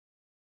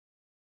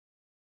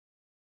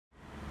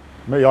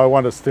Me, I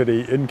want a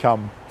steady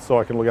income so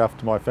I can look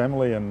after my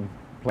family and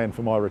plan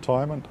for my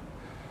retirement.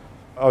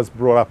 I was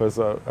brought up as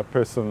a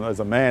person, as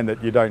a man,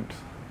 that you don't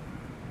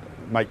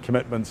make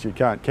commitments you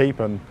can't keep,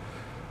 and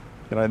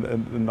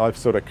and I've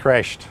sort of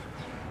crashed.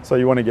 So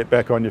you want to get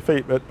back on your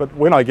feet, but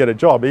when I get a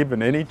job,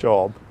 even any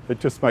job,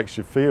 it just makes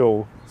you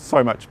feel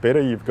so much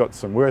better. You've got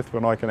some worth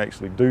when I can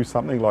actually do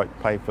something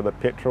like pay for the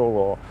petrol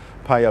or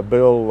pay a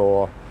bill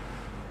or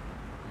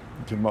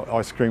give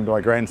ice cream to my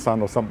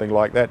grandson or something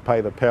like that, pay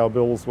the power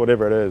bills,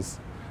 whatever it is.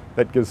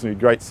 That gives me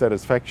great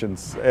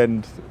satisfactions,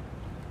 and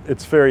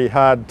it's very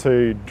hard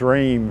to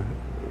dream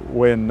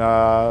when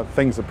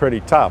things are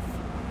pretty tough.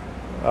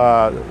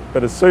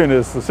 But as soon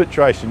as the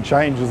situation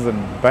changes,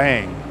 and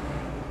bang,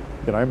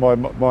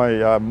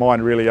 my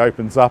mind really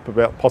opens up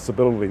about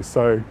possibilities.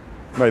 So,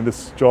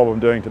 this job I'm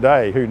doing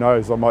today, who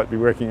knows, I might be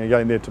working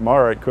again there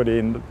tomorrow. It could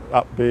end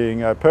up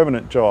being a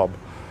permanent job.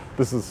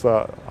 This is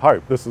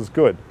hope, this is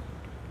good,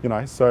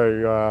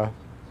 so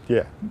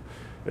yeah,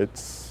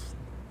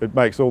 it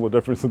makes all the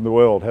difference in the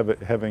world,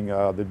 having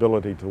the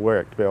ability to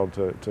work, to be able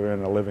to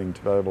earn a living,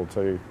 to be able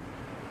to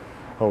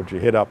hold your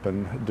head up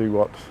and do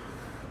what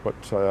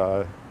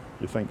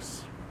you think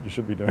you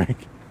should be doing.